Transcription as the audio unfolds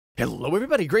Hello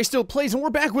everybody, Gray Still Plays, and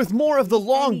we're back with more of the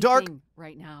Long Dark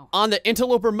right now. on the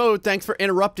Interloper mode. Thanks for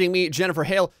interrupting me, Jennifer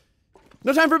Hale.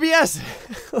 No time for BS.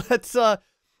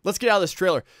 Let's get out of this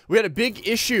trailer. We had a big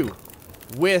issue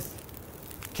with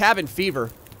cabin fever,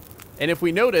 and if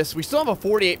we notice, we still have a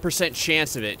 48%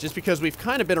 chance of it, just because we've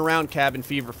kind of been around cabin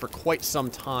fever for quite some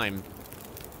time.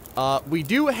 We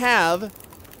do have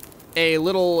a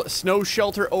little snow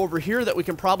shelter over here that we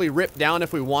can probably rip down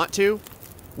if we want to.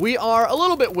 We are a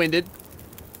little bit winded,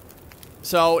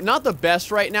 so not the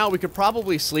best right now. We could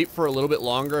probably sleep for a little bit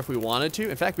longer if we wanted to.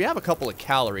 In fact, we have a couple of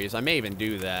calories. I may even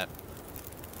do that.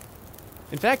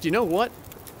 In fact, you know what?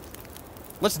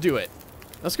 Let's do it.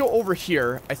 Let's go over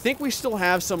here. I think we still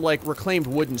have some, like, reclaimed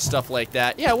wood and stuff like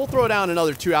that. Yeah, we'll throw down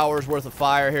another 2 hours worth of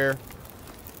fire here.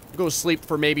 Go sleep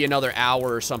for maybe another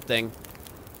hour or something.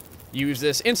 Use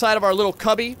this inside of our little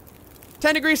cubby.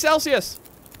 10 degrees Celsius.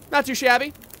 Not too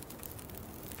shabby.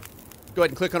 Go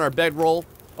ahead and click on our bedroll.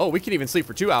 Oh, we can even sleep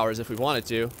for 2 hours if we wanted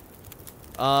to.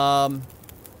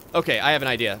 Okay, I have an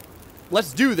idea.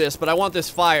 Let's do this, but I want this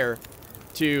fire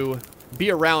to be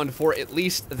around for at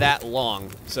least that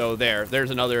long. So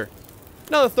there's another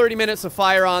 30 minutes of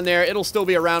fire on there. It'll still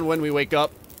be around when we wake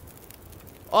up.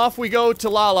 Off we go to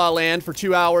La La Land for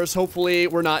 2 hours. Hopefully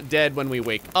we're not dead when we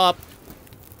wake up.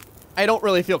 I don't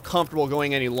really feel comfortable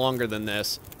going any longer than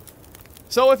this.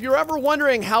 So if you're ever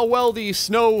wondering how well the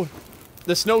snow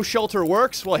shelter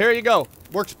works, well, here you go.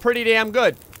 Works pretty damn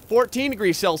good. 14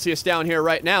 degrees Celsius down here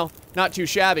right now. Not too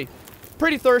shabby.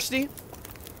 Pretty thirsty.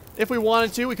 If we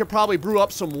wanted to, we could probably brew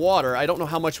up some water. I don't know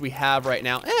how much we have right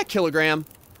now. A kilogram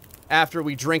after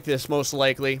we drink this, most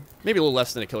likely. Maybe a little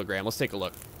less than a kilogram. Let's take a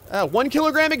look. 1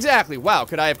 kilogram exactly. Wow,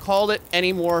 could I have called it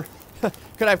any more?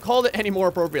 Could I have called it any more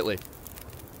appropriately?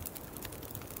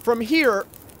 From here,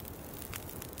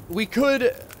 we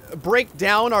could break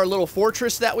down our little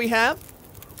fortress that we have,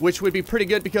 which would be pretty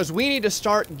good because we need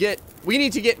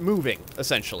to get moving,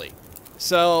 essentially.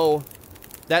 So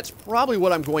that's probably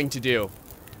what I'm going to do.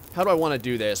 How do I want to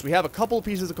do this? We have a couple of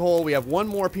pieces of coal. We have one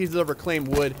more piece of reclaimed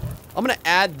wood. I'm going to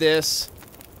add this.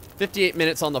 58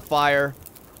 minutes on the fire.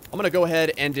 I'm going to go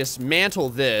ahead and dismantle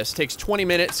this. Takes 20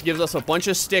 minutes. Gives us a bunch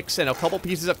of sticks and a couple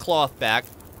pieces of cloth back.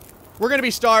 We're going to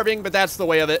be starving, but that's the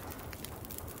way of it.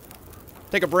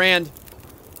 Take a brand.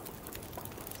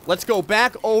 Let's go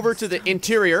back over to the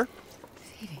interior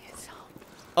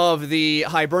of the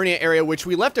Hibernia area, which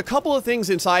we left a couple of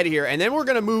things inside of here, and then we're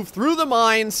going to move through the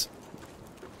mines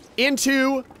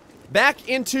back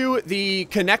into the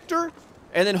connector,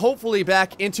 and then hopefully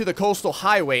back into the coastal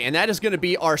highway, and that is going to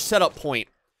be our setup point.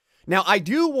 Now, I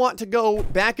do want to go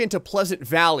back into Pleasant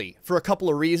Valley for a couple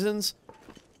of reasons.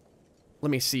 Let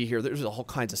me see here. There's all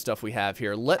kinds of stuff we have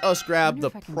here. Let us grab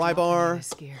the pry bar.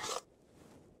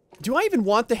 Do I even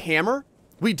want the hammer?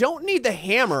 We don't need the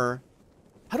hammer.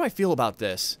 How do I feel about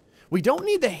this? We don't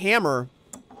need the hammer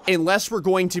unless we're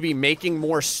going to be making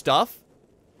more stuff.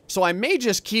 So I may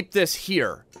just keep this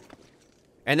here.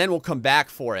 And then we'll come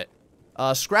back for it.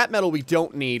 Scrap metal we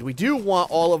don't need. We do want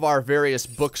all of our various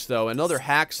books, though. Another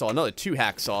hacksaw. Another 2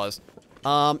 hacksaws.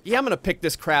 Yeah, I'm gonna pick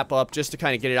this crap up just to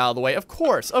kind of get it out of the way. Of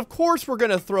course we're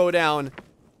gonna throw down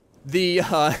the,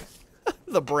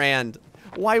 the brand.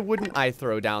 Why wouldn't I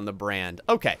throw down the brand?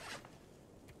 Okay.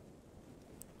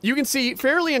 You can see,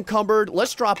 fairly encumbered.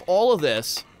 Let's drop all of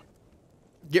this.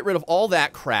 Get rid of all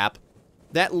that crap.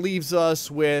 That leaves us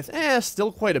with,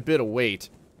 still quite a bit of weight.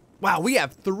 Wow, we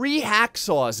have 3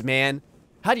 hacksaws, man.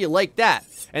 How do you like that?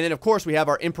 And then, of course, we have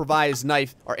our improvised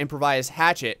knife, our improvised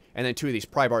hatchet, and then 2 of these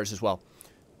pry bars as well.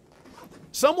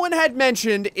 Someone had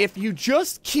mentioned if you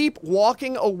just keep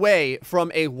walking away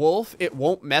from a wolf, it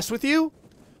won't mess with you.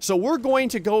 So we're going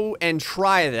to go and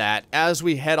try that as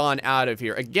we head on out of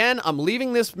here. Again, I'm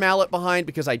leaving this mallet behind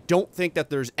because I don't think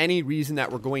that there's any reason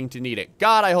that we're going to need it.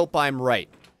 God, I hope I'm right.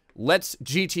 Let's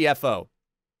GTFO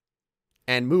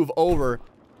and move over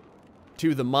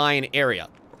to the mine area.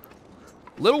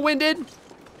 Little winded.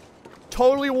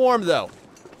 Totally warm, though.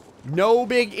 No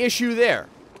big issue there.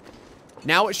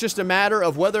 Now it's just a matter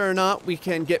of whether or not we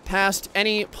can get past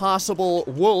any possible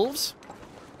wolves.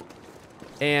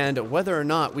 And whether or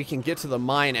not we can get to the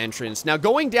mine entrance. Now,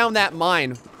 going down that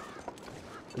mine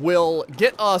will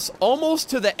get us almost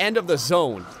to the end of the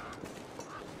zone.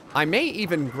 I may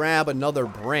even grab another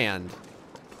brand.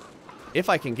 If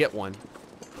I can get one.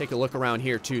 Take a look around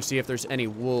here, too. See if there's any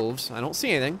wolves. I don't see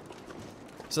anything.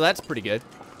 So that's pretty good.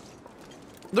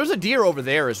 There's a deer over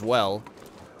there as well.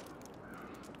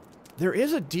 There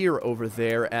is a deer over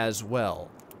there as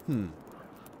well. Let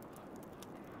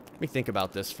me think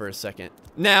about this for a second.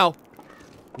 Now,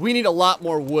 we need a lot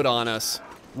more wood on us,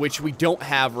 which we don't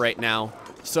have right now.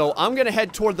 So I'm going to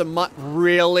head toward the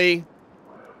really?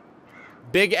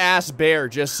 Big-ass bear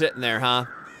just sitting there, huh?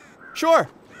 Sure.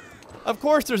 Of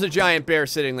course there's a giant bear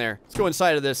sitting there. Let's go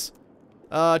inside of this.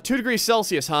 2 degrees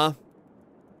Celsius, huh?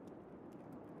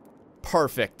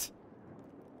 Perfect.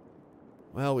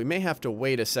 Well, we may have to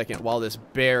wait a second while this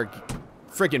bear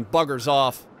friggin' buggers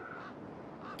off.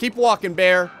 Keep walking,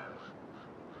 bear.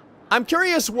 I'm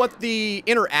curious what the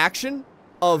interaction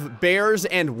of bears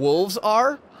and wolves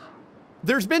are.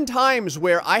 There's been times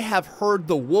where I have heard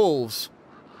the wolves,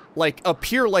 like,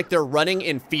 appear like they're running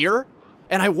in fear.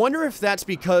 And I wonder if that's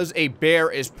because a bear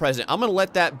is present. I'm gonna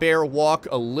let that bear walk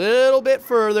a little bit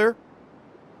further.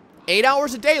 8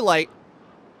 hours of daylight.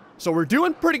 So we're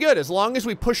doing pretty good as long as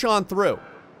we push on through.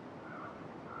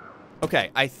 Okay,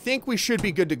 I think we should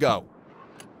be good to go.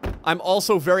 I'm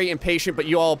also very impatient, but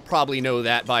you all probably know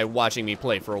that by watching me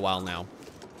play for a while now.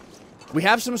 We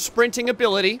have some sprinting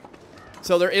ability,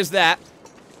 so there is that.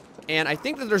 And I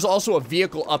think that there's also a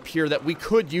vehicle up here that we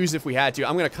could use if we had to.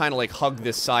 I'm gonna kind of like hug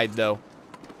this side though.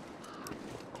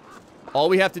 All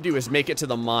we have to do is make it to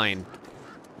the mine.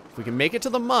 If we can make it to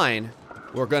the mine,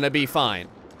 we're gonna be fine.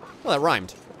 Well, that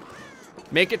rhymed.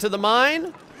 Make it to the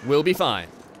mine, we'll be fine.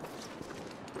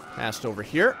 Passed over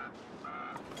here.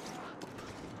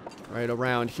 Right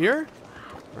around here.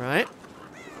 Right.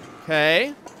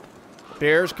 Okay.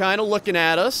 Bear's kind of looking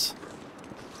at us.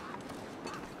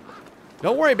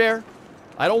 Don't worry, bear.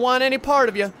 I don't want any part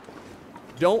of you.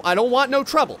 I don't want no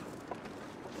trouble.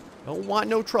 Don't want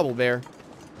no trouble, bear.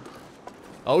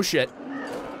 Oh, shit.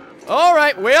 All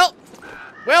right, well,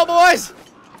 boys.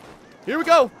 Here we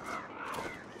go.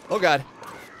 Oh, God.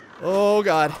 Oh,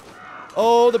 God.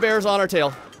 Oh, the bear's on our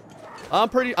tail.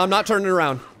 I'm not turning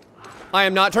around. I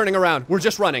am not turning around. We're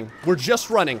just running. We're just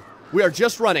running. We are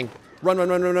just running. Run, run,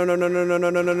 run, run, run, run, run, run,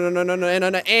 run, run, run, run, run,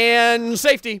 run, and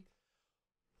safety.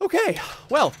 Okay,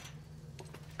 well,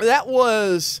 that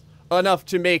was enough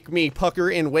to make me pucker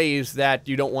in ways that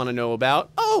you don't want to know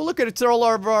about. Oh, look at it, it's all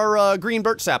of our green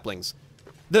birch saplings.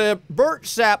 The birch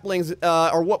saplings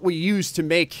are what we use to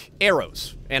make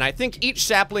arrows. And I think each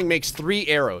sapling makes 3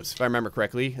 arrows, if I remember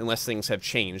correctly, unless things have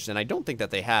changed, and I don't think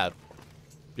that they have.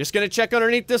 Just gonna check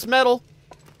underneath this metal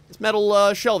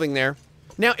shelving there.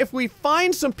 Now, if we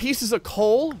find some pieces of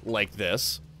coal like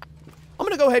this, I'm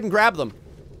gonna go ahead and grab them.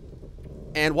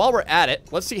 And while we're at it,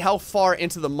 let's see how far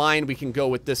into the mine we can go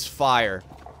with this fire,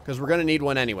 because we're gonna need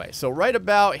one anyway. So right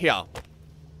about here.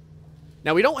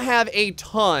 Now, we don't have a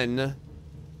ton.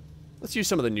 Let's use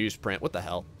some of the newsprint. What the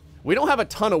hell? We don't have a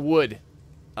ton of wood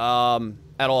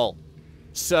at all.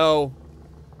 So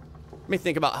let me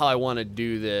think about how I want to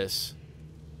do this.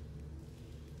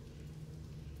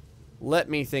 Let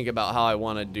me think about how I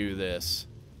want to do this.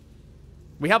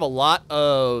 We have a lot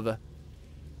of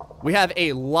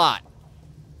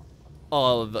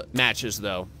matches,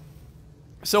 though.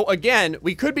 So, again,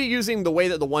 we could be using the way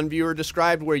that the one viewer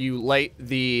described, where you light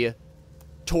the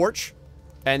torch,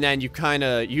 and then you kind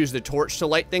of use the torch to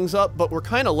light things up, but we're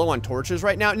kind of low on torches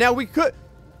right now. Now, we could...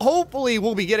 Hopefully,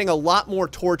 we'll be getting a lot more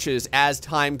torches as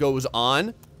time goes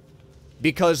on,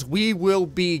 because we will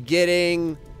be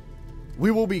getting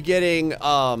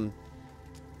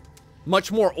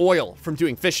much more oil from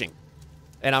doing fishing.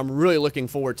 And I'm really looking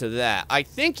forward to that. I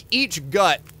think each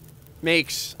gut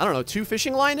makes, I don't know, 2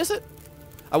 fishing line, is it?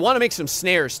 I want to make some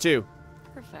snares, too.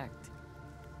 Perfect.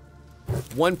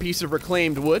 1 piece of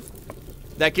reclaimed wood.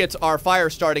 That gets our fire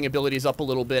starting abilities up a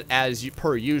little bit as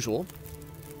per usual.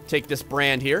 Take this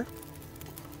brand here.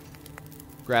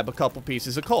 Grab a couple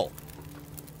pieces of coal.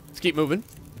 Let's keep moving.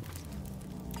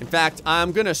 In fact,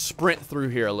 I'm going to sprint through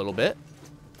here a little bit.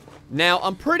 Now,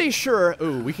 I'm pretty sure...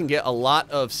 Ooh, we can get a lot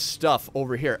of stuff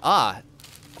over here. Ah,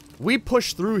 we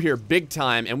pushed through here big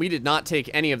time, and we did not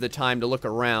take any of the time to look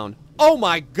around. Oh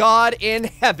my God in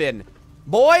heaven.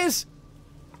 Boys,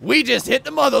 we just hit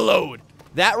the mother lode.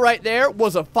 That right there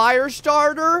was a fire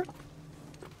starter,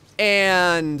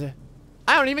 and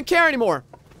I don't even care anymore.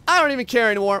 I don't even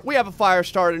care anymore. We have a fire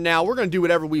starter now. We're going to do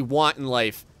whatever we want in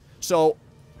life. So...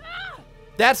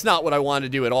 that's not what I wanted to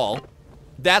do at all.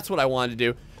 That's what I wanted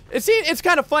to do. See, it's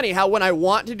kind of funny how when I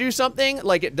want to do something,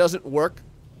 like, it doesn't work.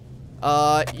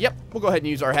 Yep, we'll go ahead and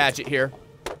use our hatchet here.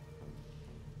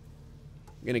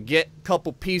 I'm gonna get a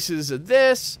couple pieces of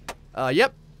this.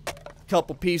 Yep,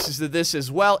 couple pieces of this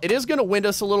as well. It is gonna wind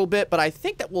us a little bit, but I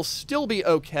think that we'll still be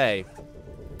okay.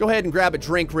 Go ahead and grab a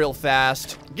drink real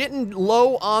fast. Getting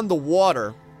low on the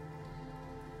water.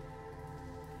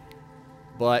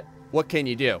 But what can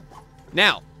you do?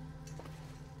 Now,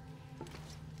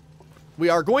 we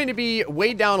are going to be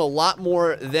weighed down a lot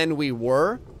more than we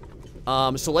were.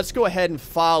 So let's go ahead and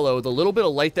follow the little bit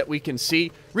of light that we can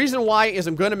see. Reason why is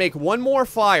I'm going to make one more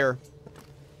fire.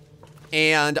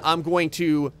 And I'm going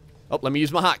to... Oh, let me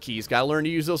use my hotkeys. Gotta learn to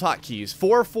use those hotkeys.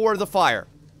 4 for the fire.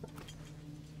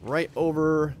 Right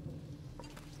over...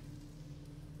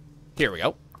 Here we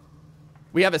go.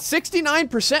 We have a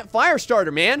 69% fire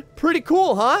starter, man. Pretty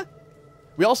cool, huh?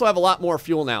 We also have a lot more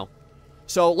fuel now.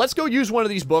 So let's go use one of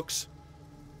these books.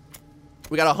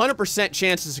 We got a 100%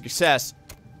 chance of success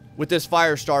with this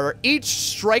fire starter. Each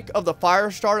strike of the fire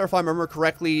starter, if I remember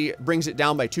correctly, brings it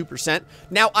down by 2%.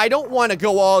 Now, I don't want to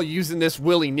go all using this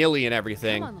willy-nilly and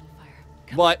everything. Come on, little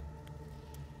fire. But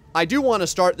I do want to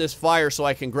start this fire so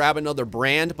I can grab another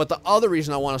brand. But the other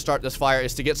reason I want to start this fire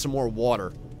is to get some more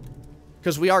water.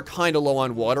 Because we are kind of low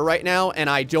on water right now, and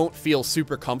I don't feel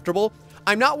super comfortable.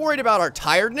 I'm not worried about our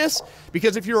tiredness,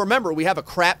 because if you remember, we have a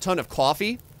crap ton of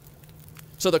coffee.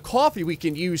 So the coffee we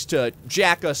can use to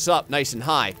jack us up nice and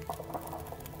high.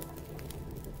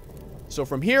 So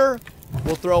from here,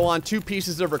 we'll throw on 2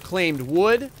 pieces of reclaimed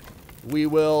wood. We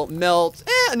will melt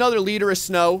another liter of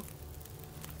snow.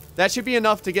 That should be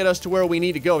enough to get us to where we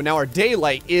need to go. Now, our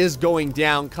daylight is going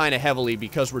down kind of heavily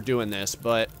because we're doing this,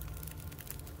 but...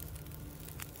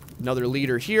 Another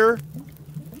liter here.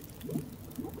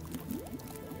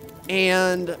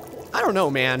 And I don't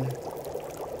know, man.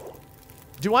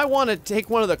 Do I want to take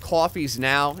one of the coffees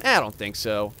now? I don't think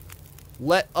so.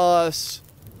 Let us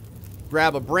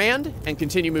grab a brand and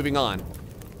continue moving on.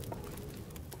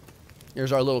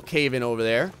 There's our little cave-in over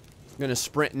there. I'm going to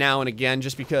sprint now and again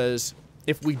just because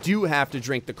if we do have to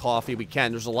drink the coffee, we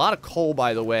can. There's a lot of coal,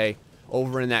 by the way,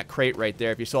 over in that crate right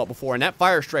there, if you saw it before. And that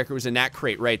fire striker was in that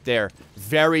crate right there.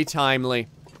 Very timely.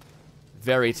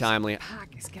 Very timely. This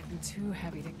pack is getting too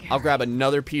heavy to carry. I'll grab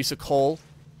another piece of coal.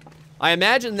 I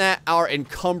imagine that our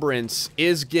encumbrance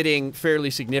is getting fairly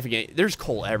significant. There's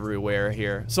coal everywhere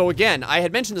here. So again, I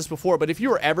had mentioned this before, but if you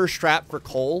were ever strapped for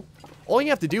coal, all you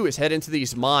have to do is head into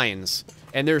these mines.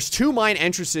 And there's 2 mine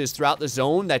entrances throughout the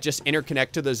zone that just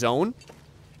interconnect to the zone.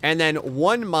 And then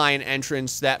 1 mine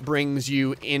entrance that brings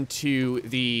you into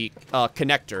the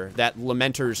connector, that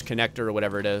Lamenter's connector or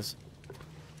whatever it is.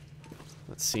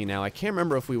 Let's see now. I can't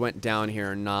remember if we went down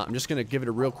here or not. I'm just going to give it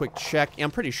a real quick check. Yeah,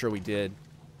 I'm pretty sure we did.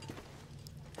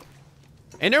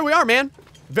 And there we are, man.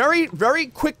 Very, very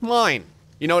quick mine.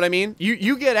 You know what I mean?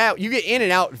 You get out, you get in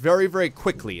and out very, very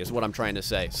quickly is what I'm trying to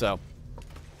say. So,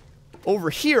 over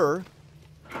here,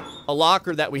 a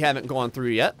locker that we haven't gone through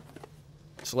yet.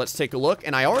 So let's take a look.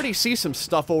 And I already see some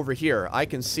stuff over here. I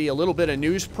can see a little bit of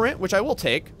newsprint, which I will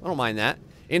take. I don't mind that.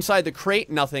 Inside the crate,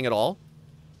 nothing at all.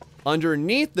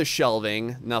 Underneath the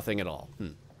shelving, nothing at all.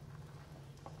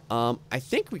 I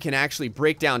think we can actually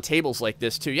break down tables like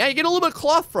this, too. Yeah, you get a little bit of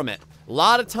cloth from it. A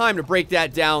lot of time to break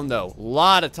that down, though. A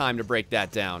lot of time to break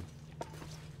that down.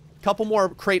 Couple more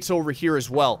crates over here as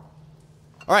well.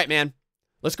 All right, man.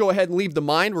 Let's go ahead and leave the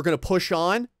mine. We're going to push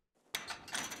on.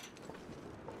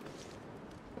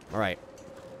 All right.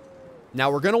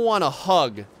 Now, we're going to want to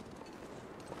hug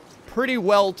pretty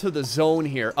well to the zone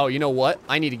here. Oh, you know what?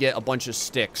 I need to get a bunch of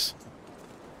sticks.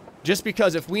 Just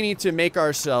because if we need to make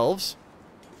ourselves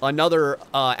another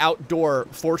outdoor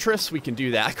fortress, we can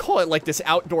do that. I call it like this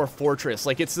outdoor fortress.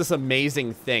 Like it's this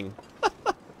amazing thing.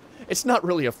 It's not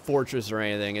really a fortress or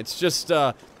anything. It's just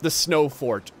the snow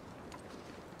fort.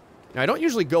 Now, I don't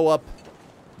usually go up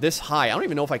this high. I don't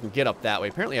even know if I can get up that way.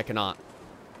 Apparently, I cannot.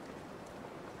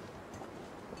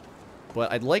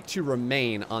 But I'd like to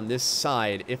remain on this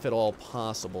side, if at all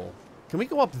possible. Can we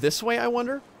go up this way, I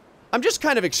wonder? I'm just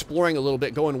kind of exploring a little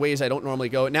bit, going ways I don't normally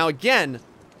go. Now, again,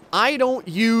 I don't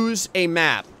use a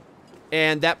map.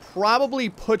 And that probably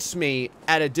puts me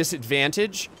at a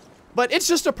disadvantage. But it's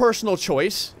just a personal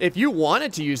choice. If you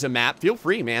wanted to use a map, feel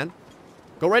free, man.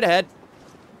 Go right ahead.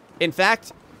 In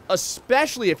fact,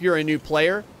 especially if you're a new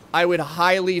player, I would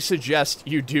highly suggest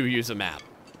you do use a map.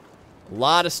 A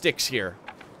lot of sticks here.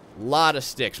 A lot of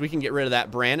sticks. We can get rid of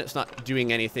that brand. It's not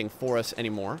doing anything for us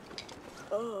anymore.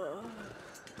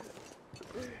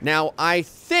 Now, I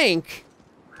think,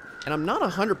 and I'm not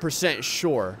 100%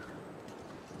 sure,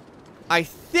 I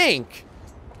think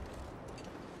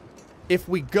if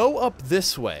we go up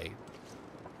this way,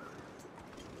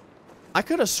 I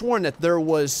could have sworn that there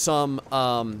was some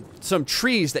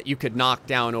trees that you could knock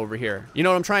down over here. You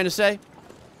know what I'm trying to say?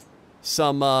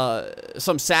 Some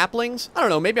saplings? I don't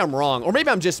know, maybe I'm wrong. Or maybe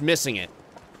I'm just missing it.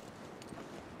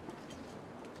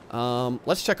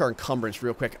 Let's check our encumbrance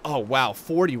real quick. Oh, wow,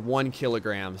 41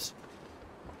 kilograms.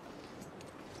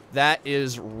 That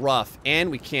is rough.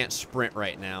 And we can't sprint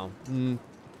right now.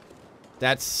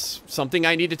 That's something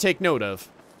I need to take note of.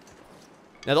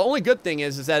 Now, the only good thing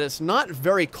is that it's not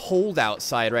very cold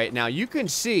outside right now. You can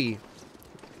see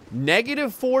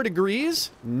 -4 degrees,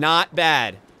 not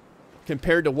bad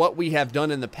compared to what we have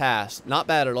done in the past. Not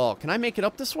bad at all. Can I make it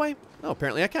up this way? Oh,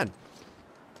 apparently I can.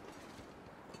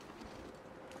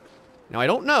 Now, I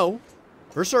don't know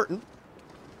for certain,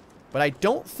 but I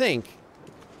don't think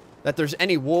that there's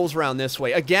any wolves around this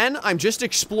way. Again, I'm just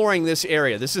exploring this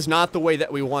area. This is not the way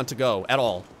that we want to go at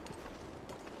all.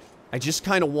 I just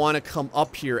kind of want to come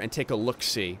up here and take a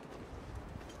look-see.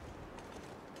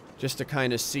 Just to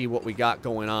kind of see what we got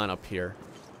going on up here.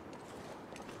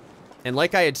 And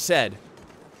like I had said,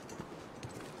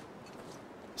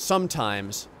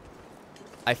 sometimes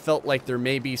I felt like there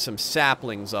may be some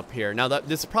saplings up here. Now,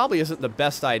 this probably isn't the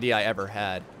best idea I ever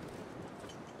had.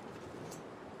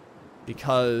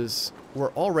 Because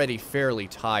we're already fairly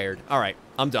tired. Alright,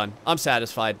 I'm done. I'm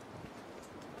satisfied.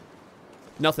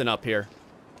 Nothing up here.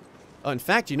 Oh, in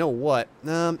fact, you know what?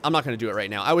 I'm not going to do it right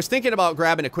now. I was thinking about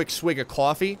grabbing a quick swig of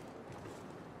coffee,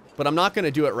 but I'm not going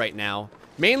to do it right now.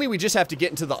 Mainly, we just have to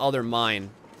get into the other mine.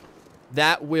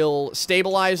 That will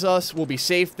stabilize us. We'll be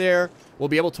safe there. We'll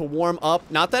be able to warm up.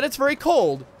 Not that it's very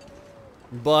cold,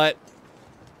 but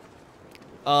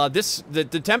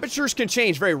the temperatures can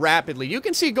change very rapidly. You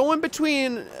can see going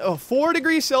between 4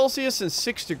 degrees Celsius and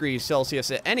 6 degrees Celsius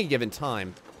at any given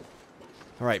time.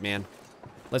 All right, man.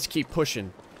 Let's keep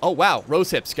pushing. Oh, wow.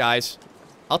 Rose hips, guys.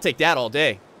 I'll take that all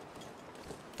day.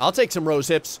 I'll take some rose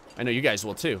hips. I know you guys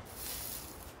will, too.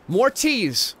 More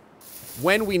teas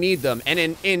when we need them.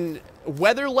 And in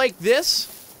weather like this,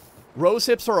 rose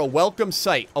hips are a welcome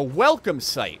sight. A welcome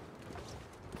sight.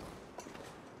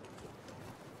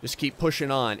 Just keep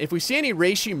pushing on. If we see any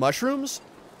reishi mushrooms,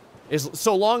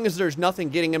 so long as there's nothing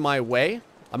getting in my way,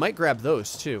 I might grab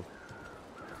those, too.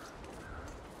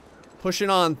 Pushing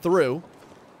on through.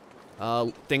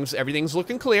 Everything's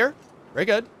looking clear. Very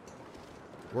good.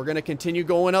 We're going to continue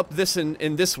going up this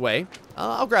in this way.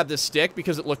 I'll grab this stick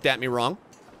because it looked at me wrong.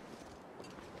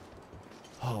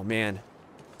 Oh, man.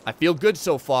 I feel good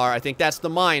so far. I think that's the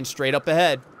mine straight up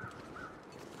ahead.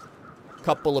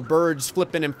 Couple of birds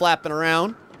flipping and flapping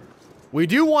around. We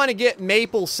do want to get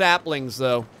maple saplings,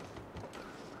 though.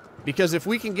 Because if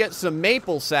we can get some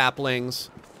maple saplings,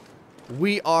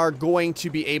 we are going to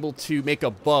be able to make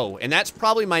a bow. And that's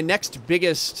probably my next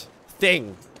biggest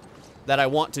thing that I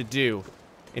want to do.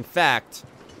 In fact,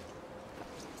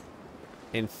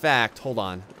 hold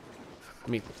on.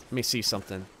 Let me see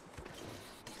something.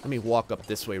 Let me walk up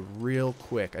this way real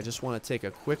quick. I just want to take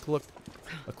a quick look,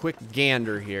 a quick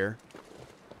gander here.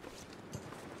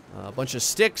 A bunch of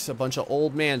sticks, a bunch of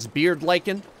old man's beard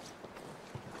lichen.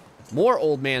 More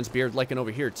old man's beard lichen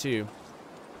over here, too.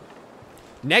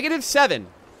 -7.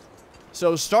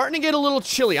 So starting to get a little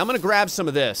chilly. I'm going to grab some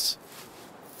of this.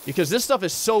 Because this stuff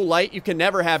is so light, you can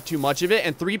never have too much of it.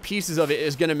 And 3 pieces of it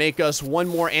is going to make us 1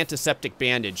 more antiseptic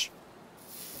bandage.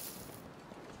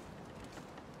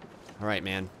 Alright,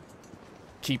 man.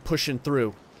 Keep pushing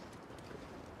through.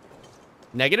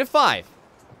 -5.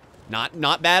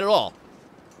 Not bad at all.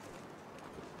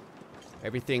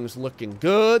 Everything's looking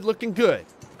good, looking good.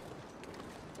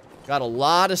 Got a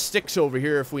lot of sticks over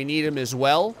here if we need them as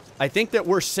well. I think that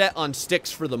we're set on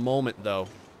sticks for the moment, though.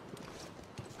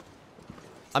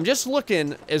 I'm just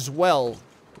looking as well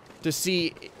to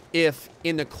see if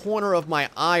in the corner of my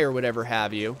eye or whatever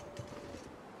have you,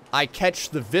 I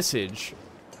catch the visage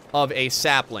of a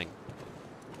sapling.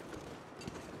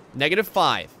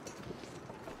 -5.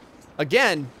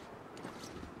 Again,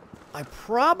 I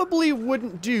probably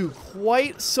wouldn't do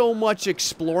quite so much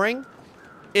exploring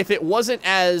if it wasn't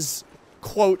as,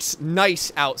 quotes,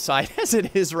 nice outside as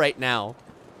it is right now.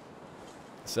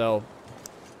 So,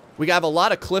 we have a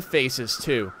lot of cliff faces,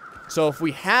 too. So if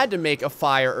we had to make a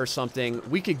fire or something,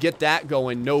 we could get that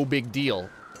going, no big deal.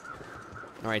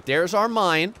 Alright, there's our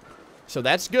mine. So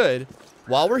that's good.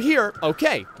 While we're here,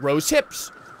 okay, rose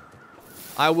hips.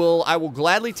 I will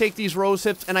gladly take these rose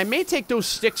hips, and I may take those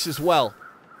sticks as well.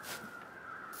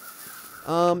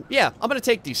 Yeah, I'm gonna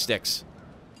take these sticks.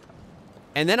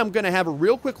 And then I'm gonna have a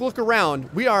real quick look around.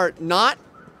 We are not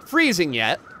freezing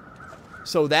yet,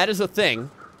 so that is a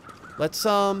thing. Let's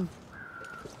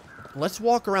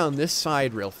walk around this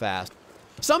side real fast.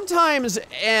 Sometimes,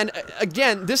 and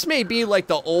again, this may be like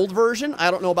the old version.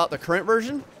 I don't know about the current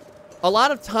version. A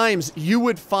lot of times, you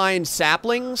would find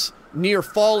saplings near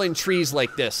fallen trees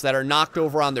like this that are knocked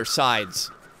over on their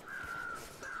sides.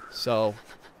 So,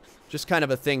 just kind of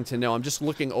a thing to know. I'm just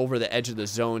looking over the edge of the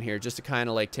zone here just to kind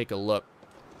of like take a look.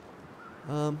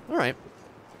 Alright.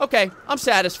 Okay, I'm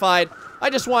satisfied. I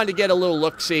just wanted to get a little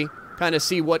look-see. Kind of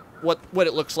see what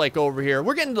it looks like over here.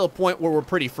 We're getting to the point where we're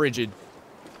pretty frigid.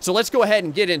 So let's go ahead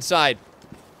and get inside.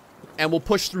 And we'll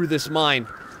push through this mine.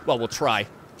 Well, we'll try.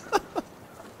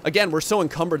 Again, we're so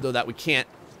encumbered, though, that we can't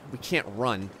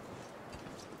run.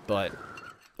 But,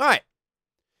 all right.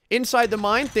 Inside the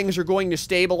mine, things are going to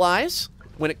stabilize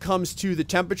when it comes to the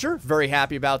temperature. Very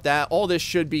happy about that. All this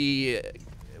should be...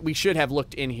 We should have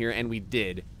looked in here, and we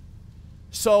did.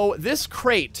 So, this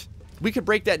crate, we could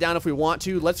break that down if we want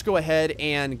to. Let's go ahead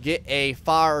and get a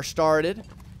fire started.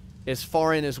 As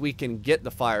far in as we can get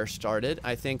the fire started.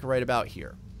 I think right about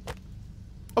here.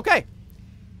 Okay.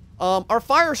 Our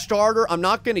fire starter, I'm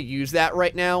not going to use that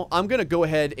right now. I'm going to go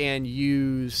ahead and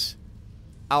use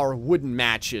our wooden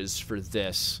matches for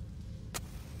this.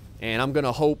 And I'm going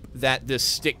to hope that this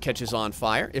stick catches on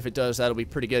fire. If it does, that'll be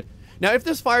pretty good. Now, if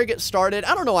this fire gets started,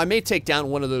 I don't know, I may take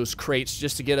down one of those crates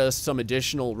just to get us some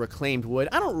additional reclaimed wood.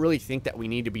 I don't really think that we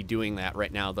need to be doing that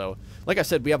right now, though. Like I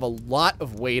said, we have a lot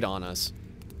of weight on us.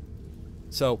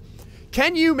 So,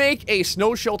 can you make a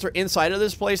snow shelter inside of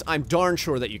this place? I'm darn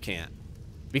sure that you can.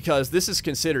 Because this is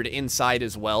considered inside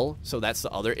as well, so that's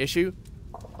the other issue.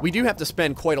 We do have to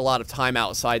spend quite a lot of time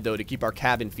outside, though, to keep our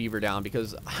cabin fever down.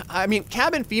 Because, I mean,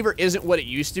 cabin fever isn't what it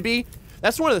used to be.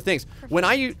 That's one of the things. When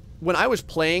I was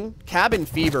playing, cabin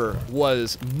fever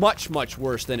was much, much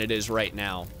worse than it is right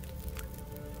now.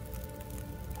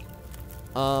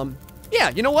 Yeah,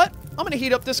 you know what? I'm going to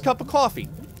heat up this cup of coffee.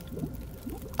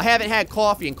 I haven't had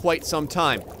coffee in quite some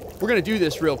time. We're going to do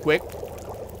this real quick.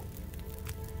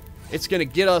 It's going to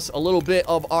get us a little bit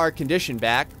of our condition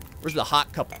back. Where's the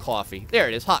hot cup of coffee? There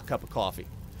it is, hot cup of coffee.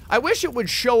 I wish it would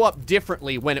show up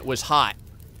differently when it was hot.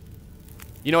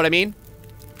 You know what I mean?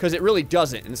 Because it really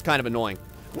doesn't, and it's kind of annoying.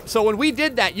 So when we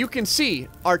did that, you can see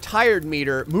our tired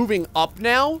meter moving up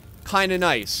now. Kind of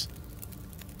nice.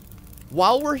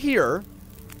 While we're here,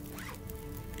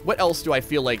 what else do I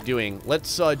feel like doing?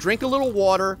 Let's drink a little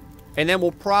water, and then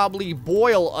we'll probably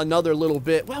boil another little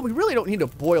bit. Well, we really don't need to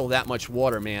boil that much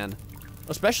water, man.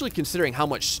 Especially considering how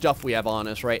much stuff we have on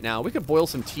us right now. We could boil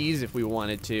some teas if we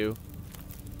wanted to.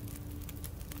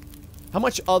 How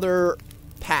much other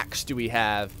packs do we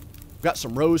have? Got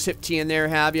some rosehip tea in there,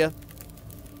 have you?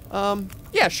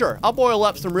 Yeah, sure. I'll boil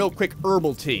up some real quick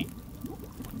herbal tea.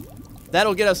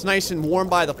 That'll get us nice and warm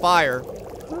by the fire.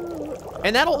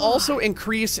 And that'll also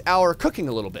increase our cooking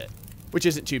a little bit, which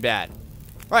isn't too bad. All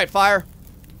right, fire.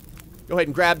 Go ahead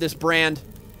and grab this brand.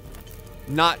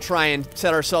 Not try and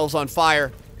set ourselves on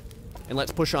fire. And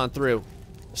let's push on through.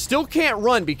 Still can't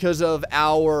run because of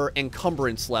our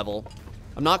encumbrance level.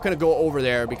 I'm not going to go over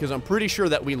there because I'm pretty sure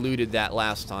that we looted that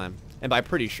last time. And by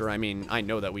pretty sure, I mean I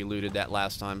know that we looted that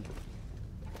last time.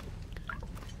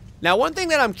 Now, one thing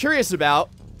that I'm curious about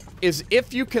is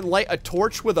if you can light a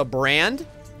torch with a brand.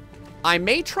 I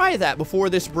may try that before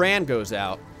this brand goes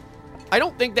out. I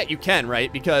don't think that you can,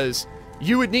 right? Because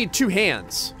you would need 2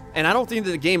 hands. And I don't think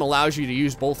that the game allows you to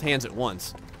use both hands at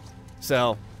once.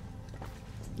 So,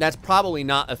 that's probably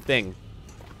not a thing.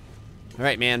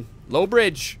 Alright, man. Low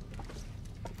bridge.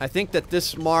 I think that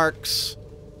this marks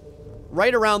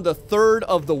right around the 3rd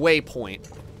of the waypoint.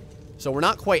 So we're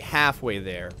not quite halfway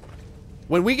there.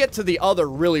 When we get to the other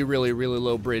really, really, really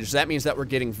low bridge, that means that we're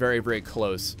getting very, very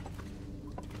close.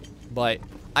 But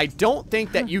I don't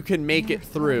think that you can make it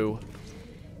through.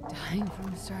 Dying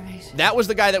from starvation. That was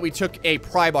the guy that we took a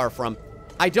pry bar from.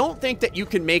 I don't think that you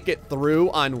can make it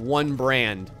through on one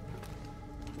brand.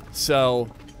 So,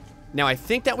 now I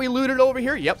think that we looted over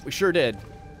here. Yep, we sure did.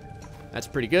 That's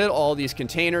pretty good. All these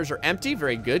containers are empty.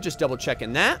 Very good. Just double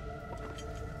checking that.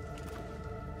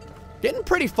 Getting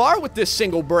pretty far with this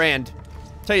single brand.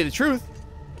 Tell you the truth,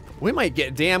 we might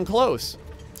get damn close.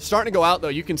 Starting to go out, though.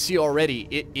 You can see already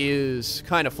it is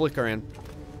kind of flickering.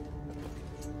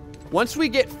 Once we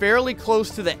get fairly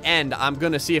close to the end, I'm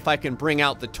going to see if I can bring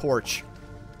out the torch.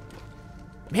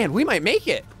 Man, we might make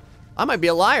it. I might be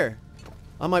a liar.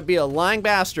 I might be a lying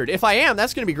bastard. If I am,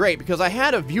 that's going to be great, because I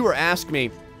had a viewer ask me,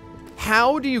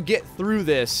 how do you get through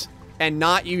this and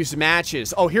not use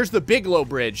matches? Oh, here's the Bigelow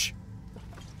Bridge.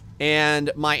 And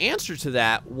my answer to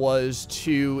that was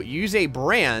to use a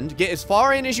brand, get as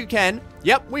far in as you can.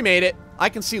 Yep, we made it. I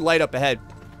can see light up ahead.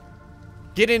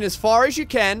 Get in as far as you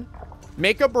can,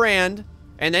 make a brand,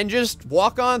 and then just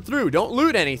walk on through. Don't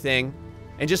loot anything,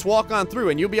 and just walk on through,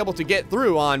 and you'll be able to get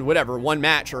through on whatever, one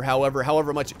match or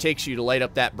however much it takes you to light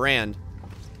up that brand.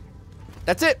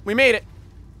 That's it. We made it.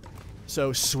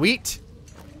 So sweet.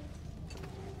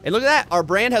 And look at that. Our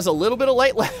brand has a little bit of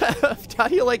light left. How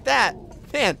do you like that?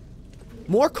 Man.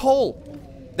 More coal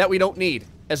that we don't need,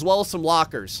 as well as some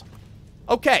lockers.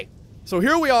 Okay, so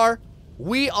here we are.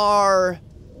 We are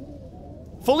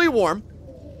fully warm.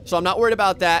 So I'm not worried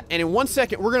about that. And in 1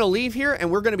 second, we're going to leave here,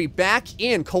 and we're going to be back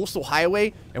in Coastal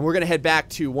Highway, and we're going to head back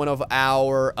to one of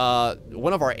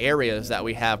our areas that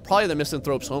we have. Probably the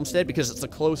Misanthrope's Homestead, because it's the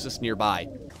closest nearby.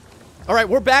 All right,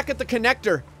 we're back at the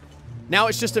connector. Now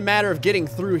it's just a matter of getting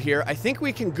through here. I think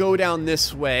we can go down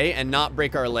this way and not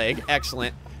break our leg.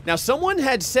 Excellent. Now, someone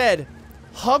had said,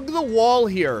 hug the wall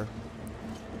here,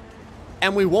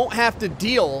 and we won't have to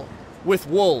deal with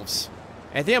wolves.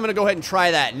 I think I'm going to go ahead and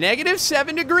try that.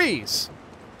 -7 degrees.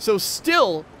 So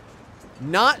still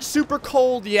not super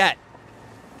cold yet.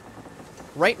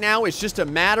 Right now, it's just a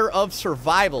matter of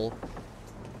survival.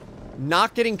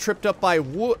 Not getting tripped up by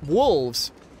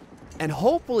wolves. And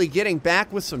hopefully getting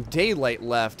back with some daylight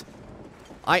left.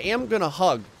 I am going to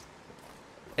hug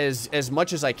as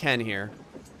much as I can here.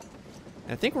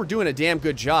 And I think we're doing a damn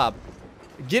good job.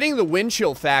 Getting the wind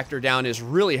chill factor down is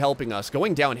really helping us.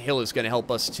 Going downhill is going to help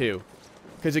us too.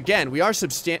 Because again, we are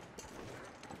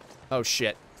oh,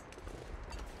 shit.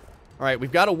 Alright,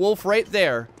 we've got a wolf right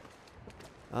there.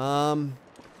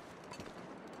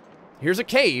 Here's a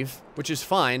cave, which is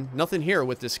fine. Nothing here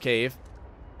with this cave.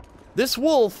 This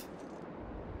wolf,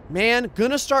 man,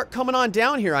 gonna start coming on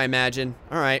down here, I imagine.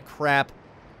 Alright, crap.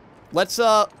 Let's,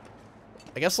 I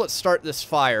guess let's start this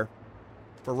fire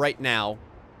for right now.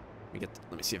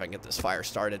 Let me see if I can get this fire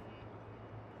started.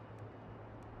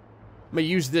 I'm gonna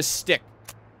use this stick.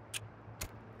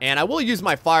 And I will use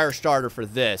my fire starter for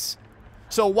this.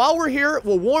 So while we're here,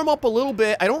 we'll warm up a little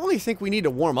bit. I don't really think we need to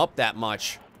warm up that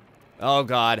much. Oh,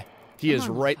 God. He is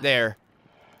right there.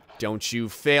 Don't you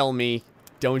fail me.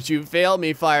 Don't you fail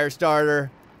me, fire starter.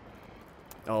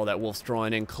 Oh, that wolf's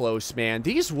drawing in close, man.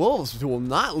 These wolves will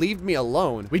not leave me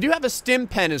alone. We do have a stim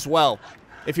pen as well.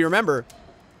 If you remember,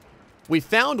 we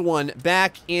found one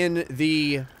back in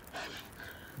the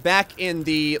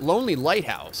Lonely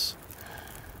Lighthouse.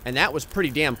 And that was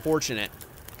pretty damn fortunate.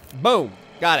 Boom.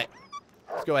 Got it.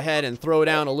 Let's go ahead and throw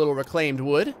down a little reclaimed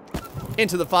wood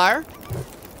into the fire.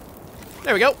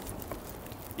 There we go.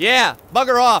 Yeah.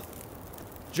 Bugger off.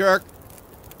 Jerk.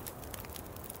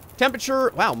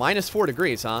 Temperature. Wow, -4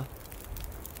 degrees, huh?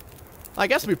 I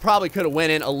guess we probably could have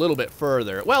went in a little bit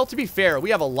further. Well, to be fair,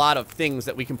 we have a lot of things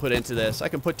that we can put into this. I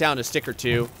can put down a stick or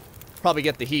two. Probably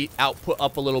get the heat output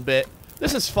up a little bit.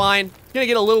 This is fine. Gonna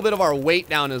get a little bit of our weight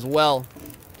down as well.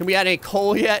 Can we add any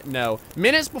coal yet? No.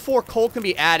 Minutes before coal can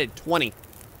be added, 20.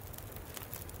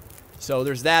 So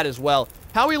there's that as well.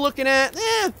 How are we looking at?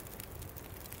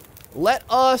 Let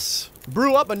us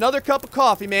brew up another cup of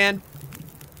coffee, man.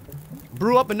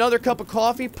 Brew up another cup of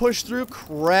coffee, push through.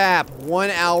 Crap.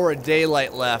 1 hour of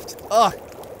daylight left. Ugh.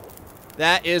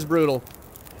 That is brutal.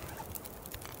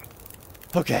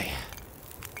 Okay.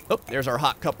 Oh, there's our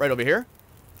hot cup right over here.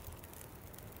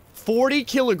 40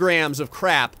 kilograms of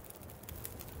crap.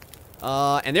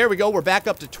 And there we go. We're back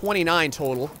up to 29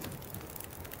 total.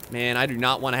 Man, I do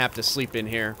not want to have to sleep in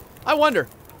here. I wonder.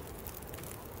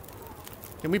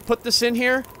 Can we put this in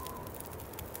here?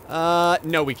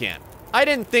 No, we can't. I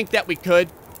didn't think that we could,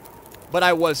 but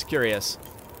I was curious.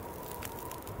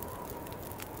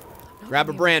 Grab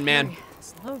a brand, man.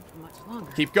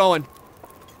 Keep going.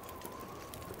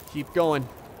 Keep going.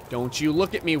 Don't you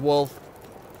look at me, wolf.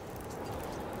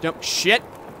 Don't. Shit.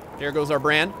 There goes our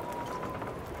brand.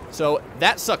 So,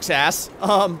 that sucks ass.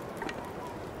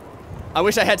 I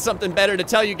wish I had something better to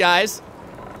tell you guys.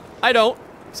 I don't.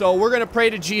 So, we're gonna pray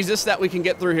to Jesus that we can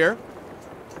get through here.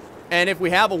 And if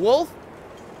we have a wolf,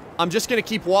 I'm just gonna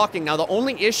keep walking. Now, the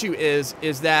only issue is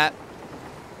that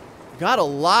got a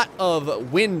lot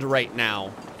of wind right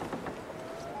now.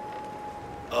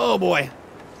 Oh, boy.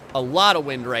 A lot of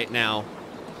wind right now.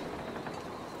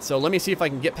 So, let me see if I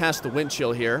can get past the wind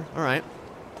chill here. All right.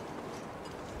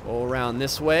 Go around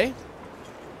this way.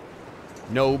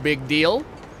 No big deal.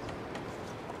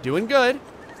 Doing good.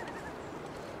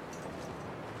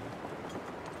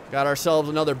 Got ourselves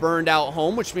another burned out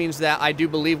home, which means that I do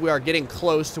believe we are getting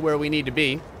close to where we need to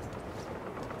be.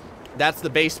 That's the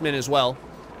basement as well.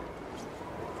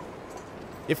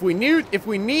 If we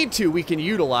need to, we can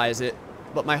utilize it.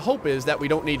 But my hope is that we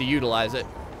don't need to utilize it.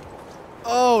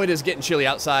 Oh, it is getting chilly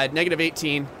outside.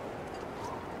 -18.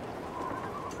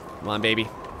 Come on, baby.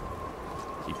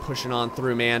 Keep pushing on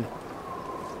through, man.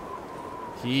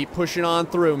 Keep pushing on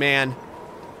through, man.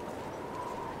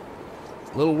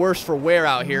 A little worse for wear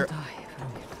out here.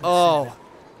 Oh,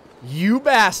 you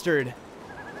bastard.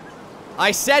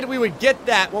 I said we would get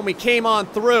that when we came on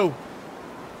through.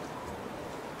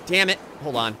 Damn it.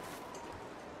 Hold on.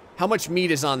 How much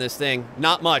meat is on this thing?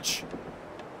 Not much.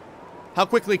 How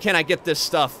quickly can I get this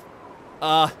stuff?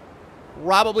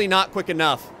 Probably not quick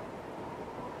enough.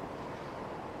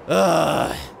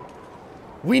 Ugh.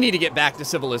 We need to get back to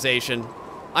civilization.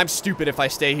 I'm stupid if I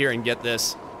stay here and get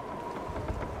this.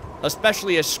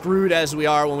 Especially as screwed as we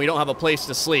are when we don't have a place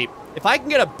to sleep. If I can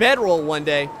get a bedroll one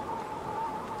day,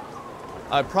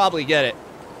 I'd probably get it.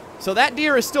 So that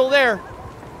deer is still there.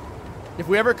 If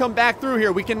we ever come back through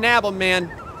here, we can nab him,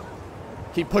 man.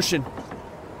 Keep pushing.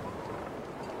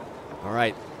 All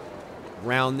right.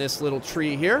 Round this little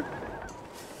tree here.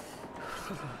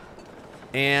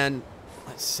 And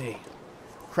let's see.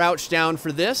 Crouch down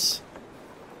for this.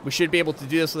 We should be able to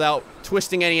do this without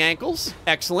twisting any ankles.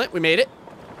 Excellent. We made it.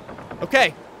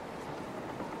 Okay.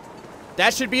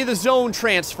 That should be the zone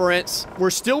transference. We're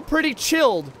still pretty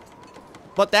chilled,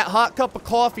 but that hot cup of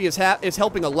coffee is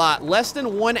helping a lot. Less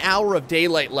than 1 hour of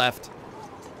daylight left.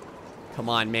 Come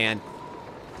on, man.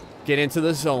 Get into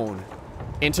the zone.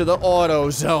 Into the auto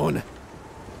zone.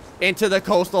 Into the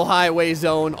coastal highway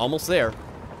zone. Almost there.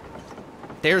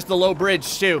 There's the low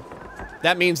bridge, too.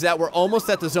 That means that we're almost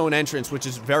at the zone entrance, which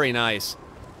is very nice.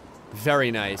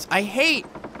 Very nice. I hate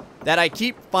that I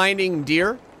keep finding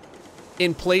deer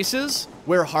in places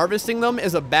where harvesting them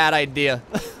is a bad idea.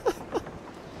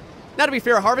 Now, to be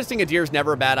fair, harvesting a deer is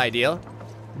never a bad idea,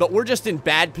 but we're just in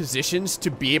bad positions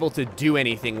to be able to do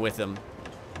anything with them.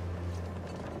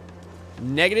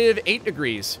 -8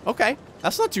 degrees. Okay,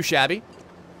 that's not too shabby.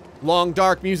 Long,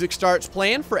 dark music starts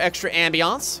playing for extra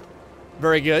ambiance.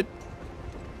 Very good.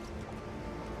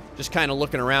 Just kind of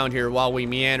looking around here while we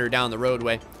meander down the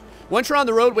roadway. Once you're on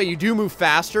the roadway, you do move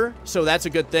faster, so that's a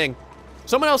good thing.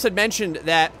 Someone else had mentioned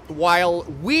that while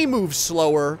we move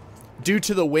slower due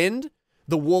to the wind,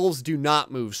 the wolves do not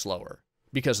move slower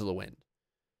because of the wind.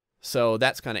 So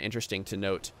that's kind of interesting to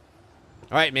note.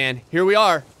 All right, man, here we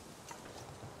are.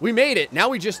 We made it. Now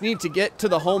we just need to get to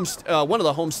the one of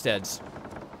the homesteads.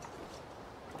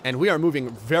 And we are moving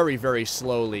very, very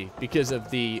slowly because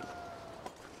of the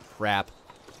crap.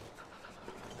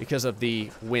 Because of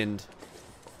the wind.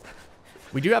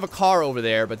 We do have a car over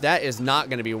there, but that is not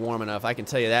going to be warm enough. I can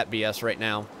tell you that BS right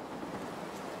now.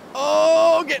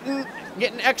 Oh,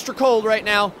 getting extra cold right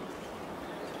now.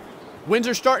 Winds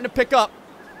are starting to pick up.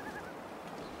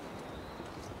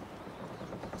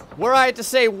 Were I to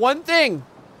say one thing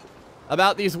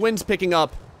about these winds picking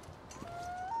up,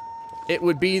 it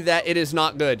would be that it is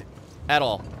not good at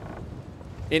all.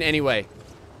 In any way.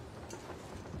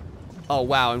 Oh,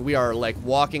 wow, and we are, like,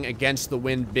 walking against the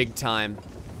wind big time.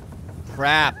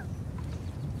 Crap.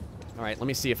 All right, let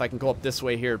me see if I can go up this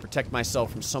way here to protect myself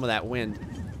from some of that wind.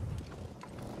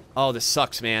 Oh, this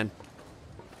sucks, man.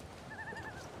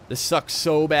 This sucks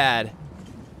so bad.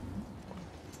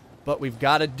 But we've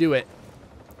got to do it.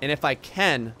 And if I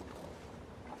can...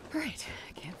 All right,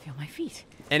 I can't feel my feet.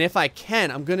 And if I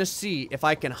can, I'm going to see if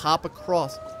I can hop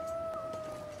across.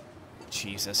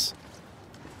 Jesus.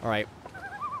 All right.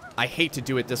 I hate to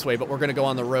do it this way, but we're going to go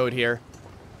on the road here.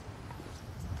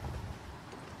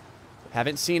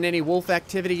 Haven't seen any wolf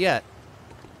activity yet.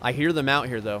 I hear them out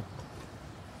here, though.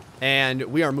 And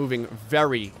we are moving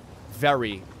very,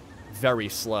 very, very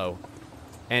slow.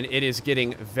 And it is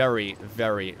getting very,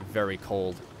 very, very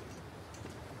cold.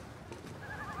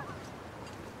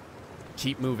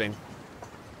 Keep moving.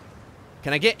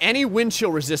 Can I get any wind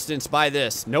chill resistance by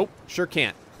this? Nope, sure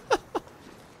can't.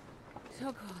 So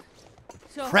cold.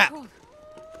 So Crap. cold.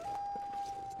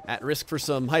 At risk for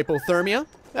some hypothermia.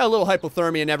 Yeah, a little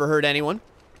hypothermia never hurt anyone.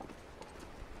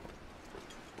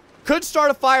 Could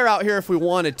start a fire out here if we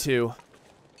wanted to.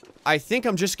 I think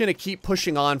I'm just going to keep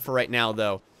pushing on for right now,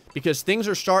 though. Because things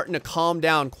are starting to calm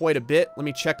down quite a bit. Let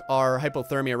me check our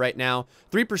hypothermia right now.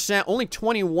 3%, only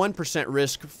 21%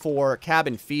 risk for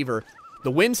cabin fever.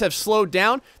 The winds have slowed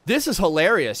down. This is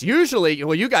hilarious. Usually,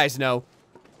 well, you guys know.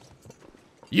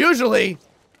 Usually,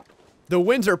 the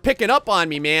winds are picking up on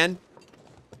me, man.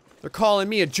 They're calling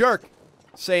me a jerk.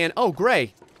 Saying, oh,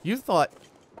 Gray, you thought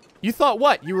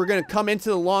what? You were going to come into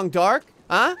the long dark?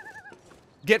 Huh?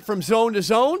 Get from zone to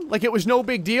zone? Like it was no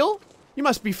big deal? You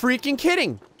must be freaking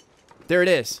kidding. There it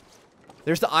is.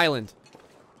 There's the island.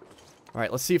 All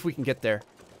right, let's see if we can get there.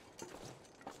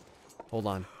 Hold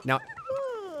on. Now,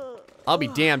 I'll be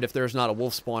damned if there's not a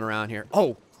wolf spawn around here.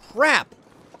 Oh, crap.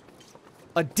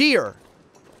 A deer.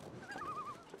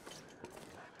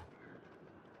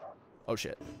 Oh,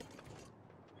 shit.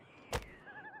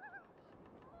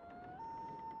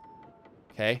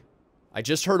 Okay. I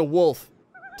just heard a wolf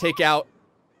take out...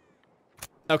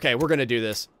 Okay, we're gonna do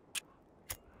this.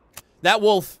 That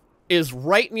wolf is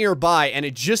right nearby, and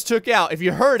it just took out... If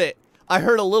you heard it, I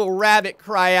heard a little rabbit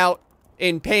cry out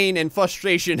in pain and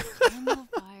frustration. I'm on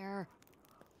fire.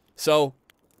 So...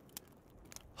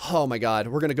 Oh my god,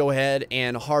 we're gonna go ahead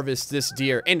and harvest this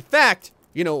deer. In fact,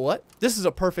 you know what? This is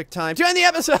a perfect time to end the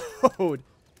episode!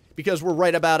 because we're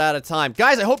right about out of time.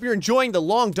 Guys, I hope you're enjoying the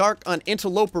long dark on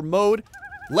Interloper mode.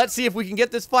 Let's see if we can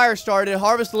get this fire started,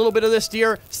 harvest a little bit of this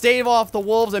deer, stave off the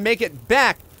wolves, and make it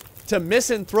back to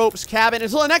Misanthrope's cabin.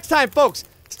 Until the next time, folks,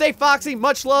 stay foxy,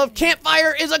 much love,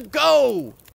 campfire is a go!